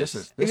 It Yeah, is.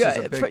 This is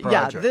a big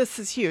project. Yeah, this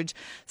is huge.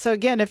 So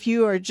again, if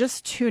you are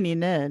just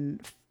tuning in,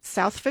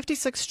 South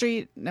 56th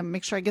Street, now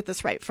make sure I get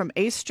this right, from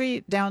A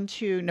Street down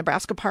to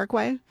Nebraska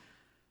Parkway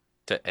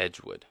To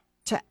Edgewood.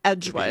 to To be a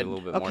Edgewood. little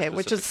bit more Okay,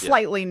 which is specific, yeah.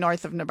 slightly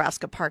north of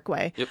Nebraska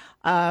Parkway. Yep.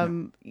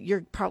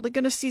 You're probably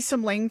going to see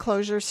some lane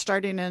closures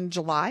starting in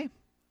July.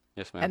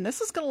 Yes, ma'am. And this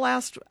is going to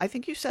last, I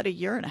think you said, a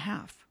year and a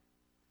half.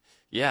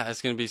 Yeah,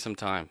 it's going to be some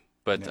time.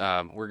 But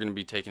we're going to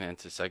be taking it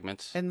into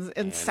segments.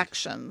 In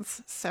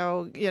sections.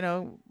 So,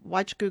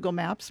 watch Google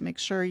Maps. Make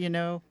sure you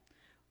know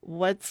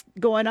what's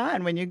going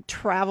on when you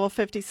travel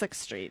 56th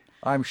Street.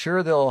 I'm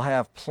sure they'll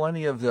have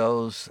plenty of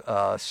those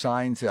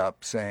signs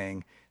up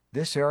saying,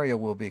 this area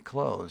will be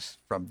closed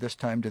from this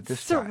time to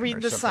this time. So read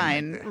or the something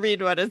sign, like that.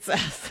 read what it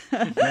says.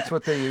 That's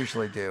what they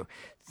usually do.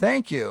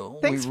 Thank you.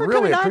 Thanks we for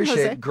really coming on,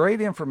 appreciate Jose.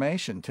 great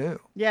information, too.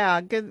 Yeah,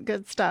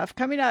 good stuff.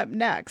 Coming up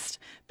next,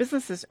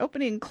 businesses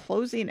opening,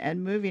 closing,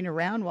 and moving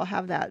around. We'll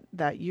have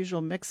that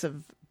usual mix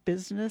of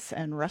business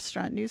and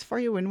restaurant news for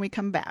you when we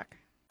come back.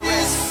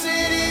 This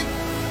city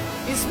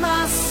is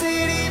my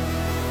city,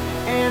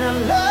 and I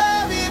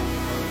love it.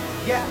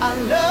 Yeah, I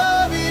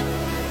love it.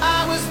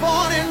 I was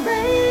born and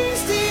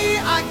raised here.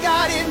 I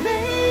got it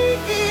made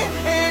here,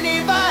 and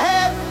if I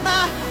have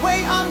my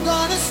way, I'm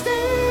gonna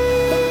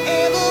stay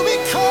forever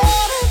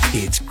because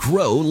It's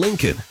Grow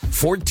Lincoln,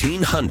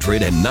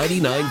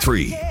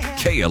 1499.3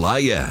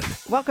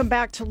 KLIN. Welcome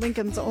back to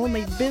Lincoln's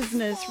only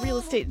business, real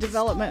estate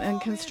development, and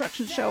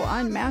construction show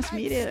on Mass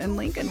Media in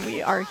Lincoln.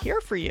 We are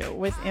here for you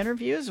with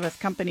interviews with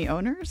company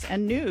owners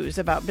and news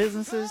about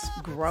businesses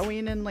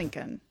growing in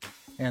Lincoln.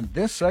 And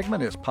this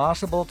segment is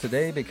possible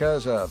today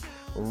because of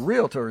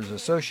Realtors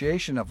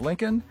Association of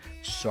Lincoln,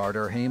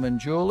 Sartor Heyman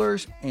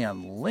Jewelers,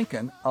 and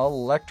Lincoln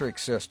Electric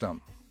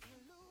System.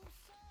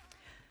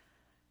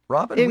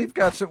 Robin, we've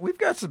got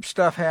some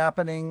stuff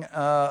happening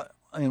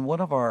in one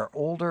of our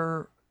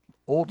older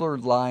older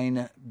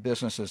line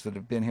businesses that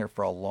have been here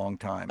for a long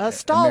time. A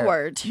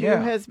stalwart who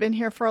has been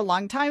here for a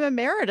long time,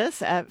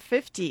 emeritus at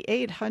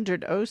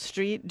 5800 O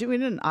Street,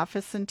 doing an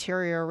office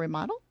interior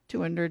remodel,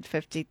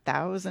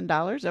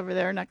 $250,000 over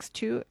there next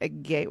to a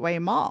Gateway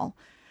Mall.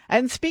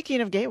 And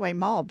speaking of Gateway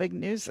Mall, big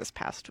news this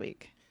past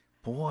week.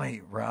 Boy,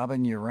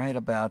 Robin, you're right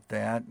about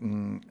that.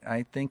 And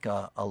I think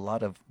a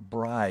lot of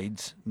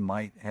brides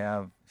might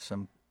have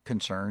some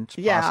concerns,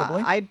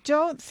 possibly. I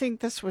don't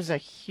think this was a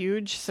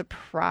huge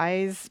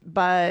surprise,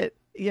 but,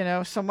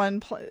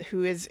 someone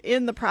who is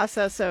in the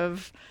process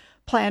of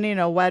planning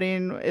a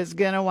wedding is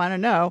going to want to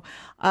know.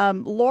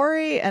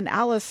 Lori and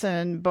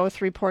Allison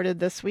both reported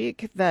this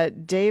week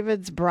that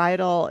David's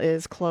Bridal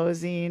is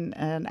closing,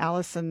 and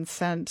Allison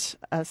sent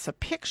us a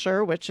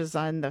picture, which is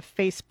on the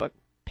Facebook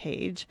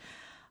page.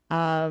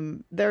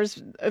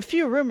 There's a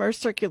few rumors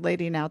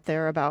circulating out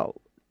there about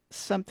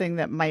something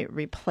that might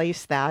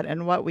replace that.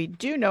 And what we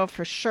do know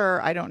for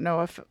sure, I don't know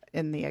if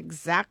in the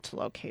exact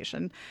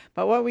location,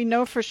 but what we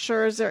know for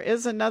sure is there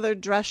is another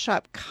dress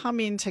shop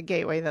coming to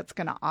Gateway that's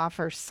going to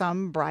offer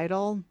some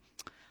bridal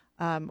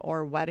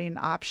or wedding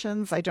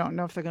options. I don't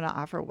know if they're going to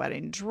offer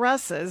wedding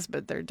dresses,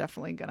 but they're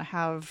definitely going to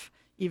have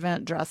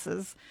event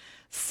dresses.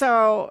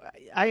 So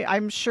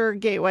I'm sure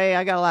Gateway,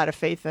 I got a lot of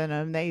faith in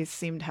them. They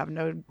seem to have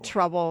no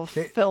trouble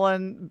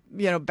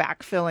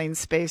backfilling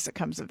space that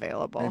comes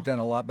available. They've done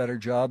a lot better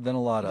job than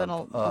a lot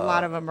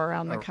of them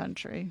around the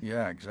country.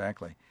 Yeah,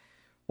 exactly.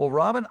 Well,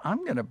 Robin,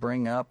 I'm going to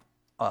bring up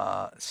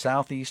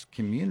Southeast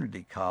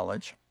Community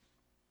College.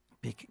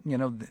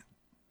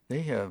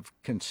 They have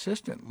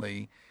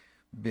consistently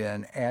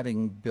been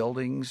adding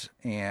buildings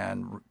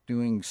and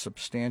doing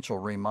substantial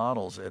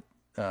remodels at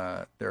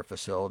their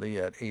facility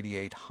at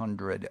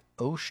 8800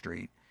 O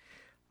Street.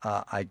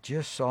 I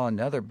just saw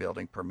another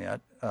building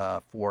permit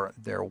for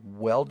their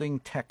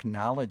Welding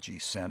Technology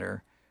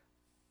Center,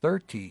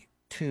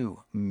 $32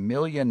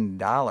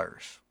 million.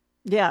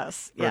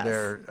 Yes, for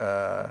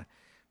their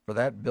for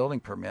that building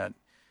permit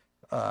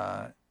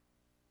for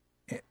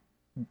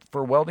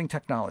welding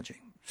technology.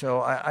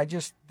 So I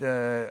just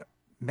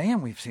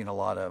we've seen a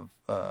lot of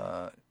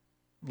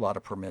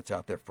permits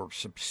out there for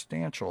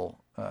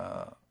substantial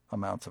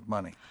amounts of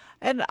money.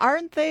 And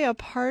aren't they a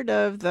part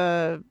of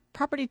the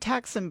property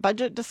tax and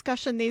budget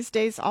discussion these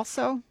days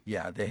also?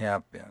 Yeah, they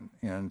have been.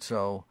 And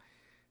so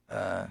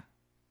I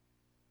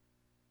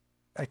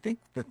think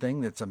the thing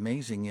that's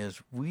amazing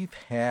is we've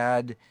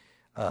had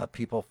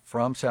people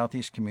from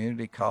Southeast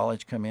Community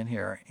College come in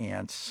here,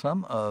 and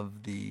some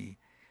of the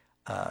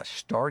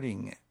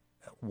starting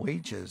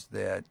wages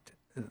that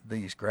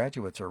these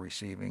graduates are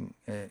receiving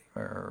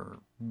are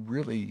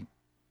really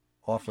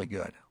awfully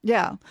good.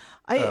 Yeah.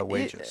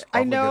 Wages.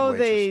 I know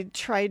they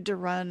tried to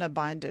run a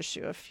bond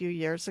issue a few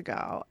years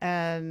ago,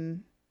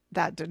 and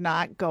that did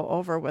not go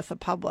over with the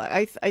public.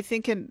 I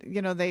think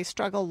they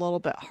struggle a little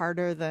bit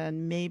harder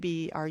than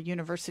maybe our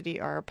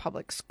university or our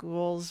public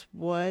schools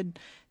would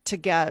to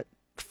get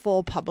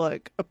full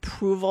public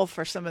approval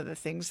for some of the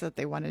things that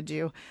they want to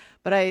do.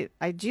 But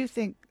I do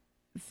think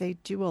they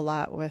do a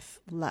lot with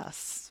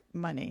less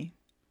money.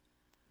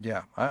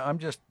 Yeah, I'm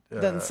just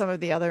than some of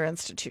the other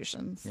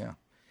institutions. Yeah.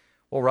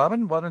 Well,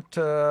 Robin, why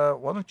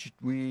don't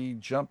we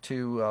jump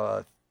to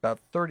about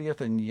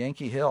 30th and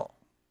Yankee Hill?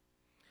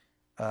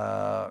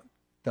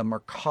 The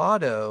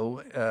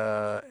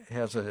Mercado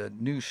has a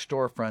new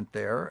storefront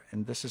there,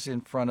 and this is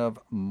in front of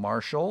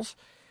Marshall's.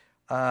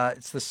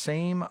 It's the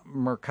same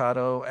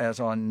Mercado as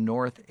on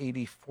North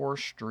 84th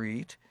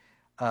Street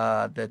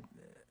that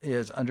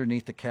is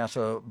underneath the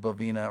Casa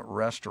Bovina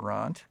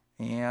restaurant.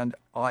 And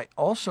I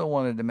also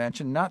wanted to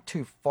mention, not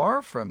too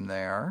far from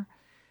there,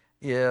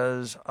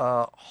 is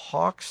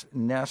Hawk's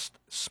Nest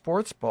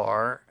Sports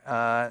Bar,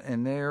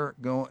 and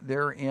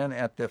they're in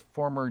at the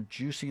former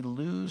Juicy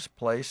Lou's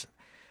place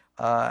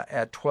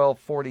at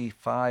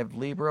 1245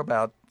 Libra,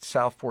 about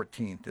South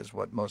 14th is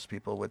what most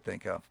people would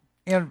think of.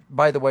 And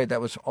by the way,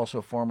 that was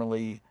also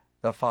formerly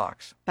the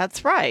Fox.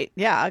 That's right.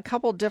 Yeah, a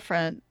couple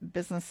different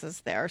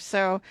businesses there.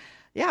 So,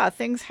 yeah,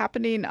 things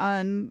happening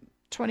on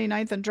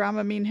 29th and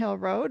Dramamine Hill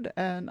Road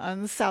and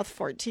on South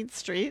 14th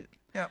Street.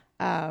 Yeah.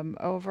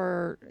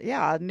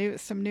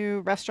 Some new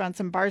restaurants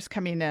and bars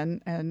coming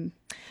in, and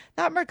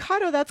that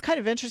Mercado, that's kind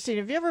of interesting.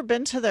 Have you ever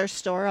been to their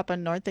store up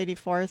on North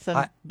 84th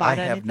and bought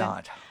anything? I have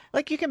not.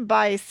 Like, you can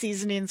buy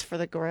seasonings for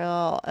the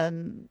grill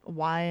and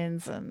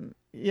wines and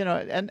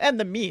and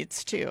the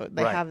meats too.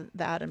 They have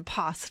that and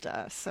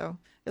pasta, so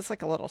it's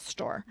like a little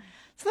store.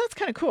 So that's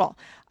kind of cool.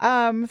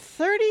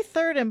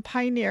 33rd and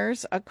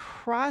Pioneers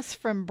across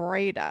from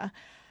Breda.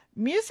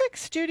 Music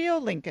Studio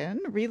Lincoln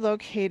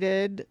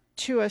relocated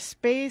to a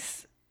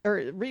space,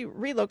 or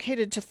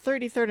relocated to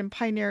 33rd and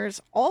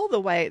Pioneers all the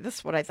way, this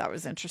is what I thought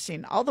was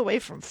interesting, all the way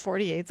from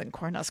 48th and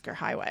Cornhusker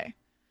Highway.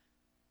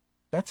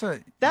 That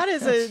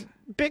is a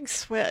big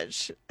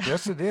switch.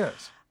 Yes, it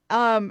is.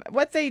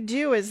 What they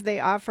do is they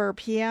offer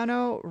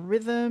piano,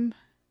 rhythm,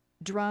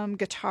 drum,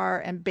 guitar,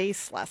 and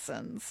bass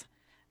lessons,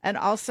 and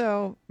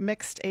also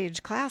mixed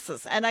age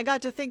classes. And I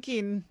got to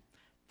thinking,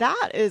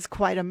 that is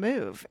quite a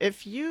move.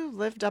 If you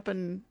lived up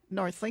in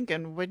North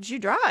Lincoln, would you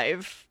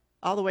drive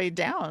all the way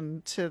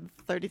down to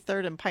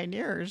 33rd and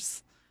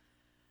Pioneers?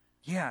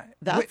 Yeah.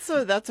 That's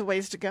a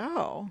ways to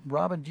go.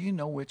 Robin, do you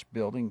know which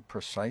building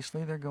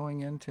precisely they're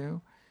going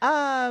into?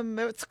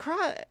 It's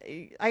across.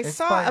 I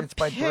saw a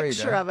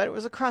picture of it. It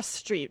was across the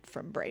street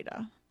from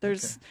Breda.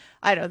 There's,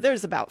 I don't know,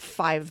 there's about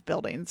 5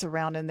 buildings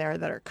around in there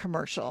that are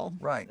commercial.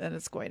 Right. And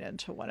it's going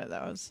into one of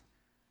those.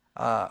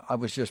 I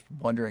was just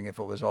wondering if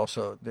it was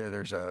also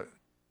there's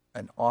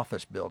an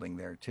office building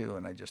there too,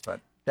 and I just thought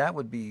that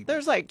would be.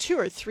 There's like 2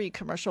 or 3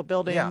 commercial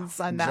buildings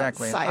on that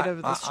side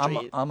of the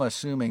street. I'm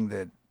assuming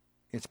that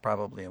it's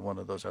probably in one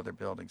of those other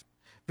buildings.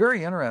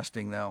 Very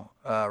interesting, though,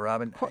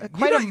 Robin.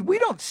 We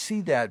don't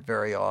see that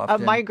very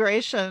often. A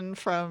migration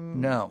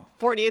from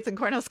 48th and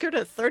Cornell Square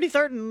to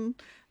 33rd and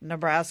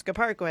Nebraska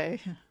Parkway.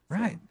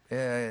 Right.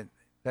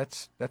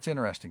 That's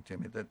interesting to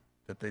me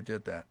that they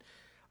did that.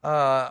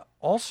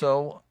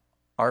 Also,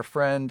 our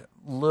friend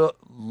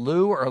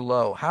Lou or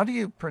Lo. How do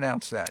you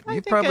pronounce that?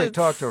 You probably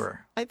talked to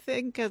her. I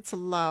think it's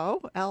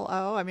Lo,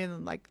 L-O. I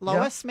mean, like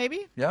Lois,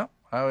 maybe? Yeah,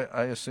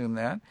 I assume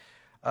that.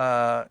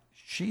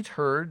 She'd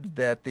heard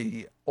that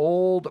the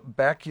old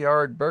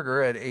backyard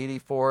burger at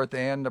 84th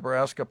and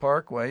Nebraska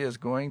Parkway is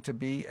going to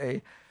be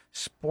a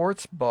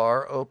sports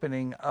bar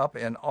opening up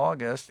in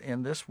August,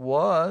 and this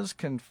was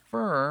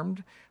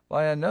confirmed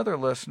by another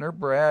listener,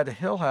 Brad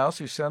Hillhouse,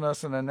 who sent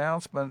us an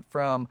announcement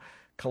from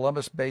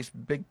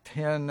Columbus-based Big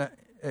Ten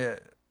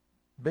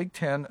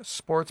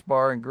Sports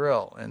Bar and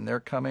Grill, and they're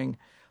coming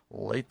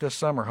late this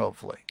summer,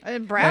 hopefully.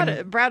 And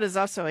Brad is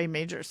also a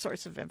major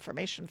source of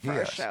information for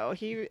our show.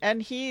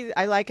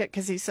 I like it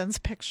because he sends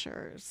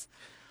pictures.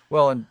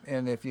 Well,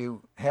 and if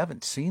you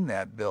haven't seen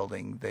that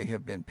building, they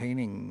have been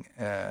painting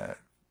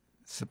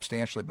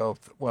substantially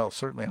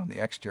certainly on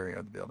the exterior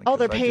of the building. Oh,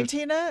 they're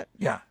painting it?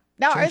 Yeah.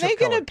 Now, are they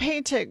going to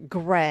paint it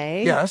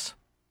gray? Yes.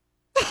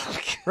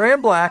 Gray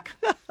and black.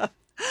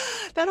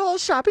 That whole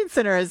shopping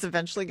center is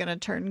eventually going to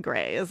turn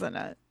gray, isn't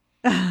it?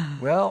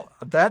 Well,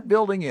 that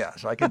building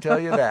is. I can tell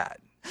you that.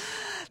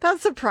 That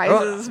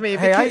surprises me.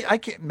 Hey, I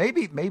can't.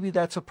 Maybe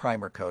that's a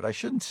primer coat. I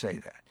shouldn't say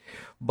that,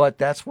 but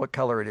that's what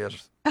color it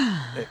is.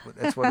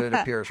 That's what it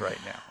appears right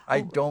now.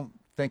 I don't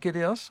think it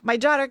is. My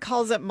daughter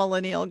calls it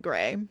millennial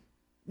gray.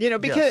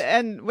 Because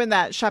and when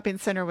that shopping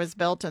center was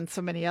built and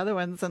so many other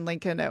ones in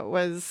Lincoln,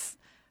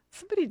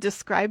 somebody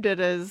described it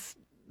as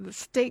the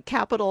state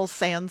capitol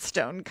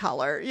sandstone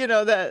color.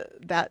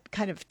 That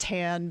kind of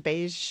tan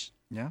beige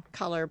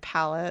color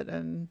palette,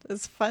 and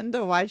it's fun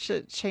to watch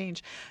it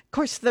change. Of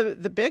course, the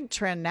big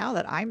trend now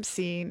that I'm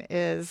seeing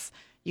is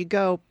you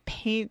go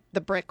paint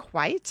the brick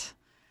white,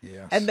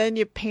 and then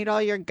you paint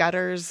all your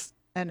gutters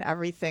and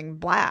everything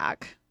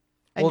black,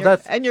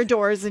 and your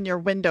doors and your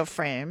window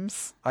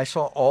frames. I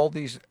saw all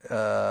these,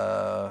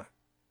 all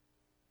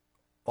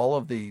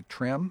of the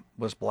trim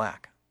was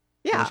black.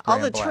 Yeah, all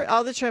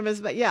the trim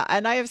is, but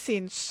and I have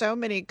seen so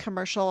many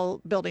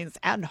commercial buildings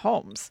and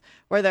homes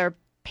where they're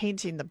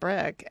painting the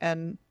brick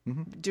and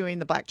doing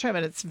the black trim,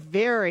 and it's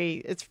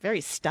very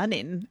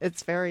stunning.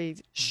 It's very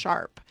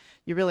sharp.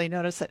 You really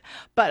notice it.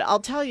 But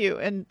I'll tell you,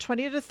 in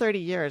 20 to 30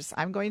 years,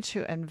 I'm going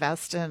to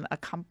invest in a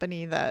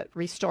company that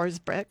restores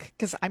brick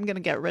because I'm going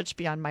to get rich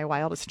beyond my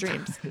wildest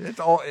dreams.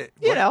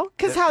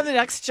 Because how the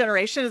next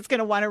generation is going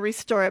to want to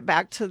restore it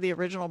back to the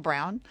original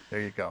brown. There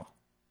you go.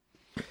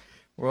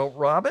 Well,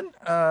 Robin,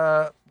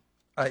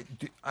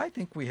 I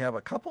think we have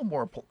a couple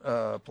more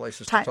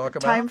places to talk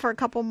about. Time for a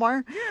couple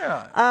more?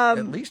 Yeah,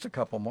 at least a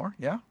couple more,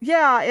 yeah.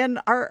 Yeah, in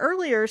our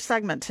earlier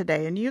segment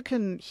today, and you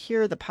can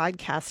hear the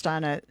podcast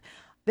on it,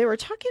 they were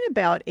talking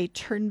about a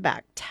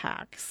turnback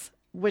tax,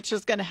 which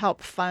is going to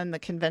help fund the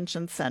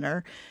convention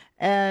center.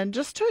 And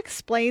just to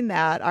explain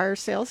that, our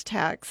sales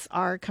tax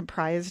are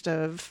comprised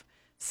of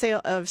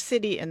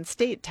city and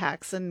state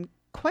tax, and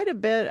quite a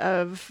bit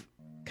of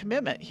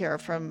commitment here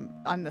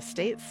on the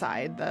state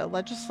side. The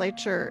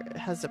legislature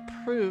has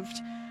approved,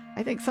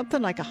 I think,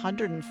 something like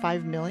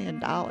 $105 million.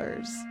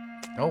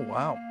 Oh,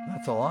 wow.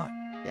 That's a lot.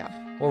 Yeah.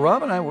 Well,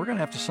 Rob and I, we're going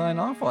to have to sign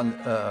off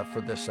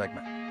for this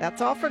segment. That's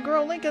all for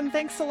Grow Lincoln.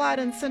 Thanks a lot,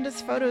 and send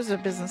us photos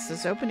of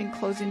businesses opening,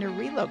 closing, or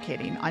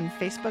relocating on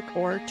Facebook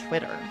or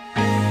Twitter.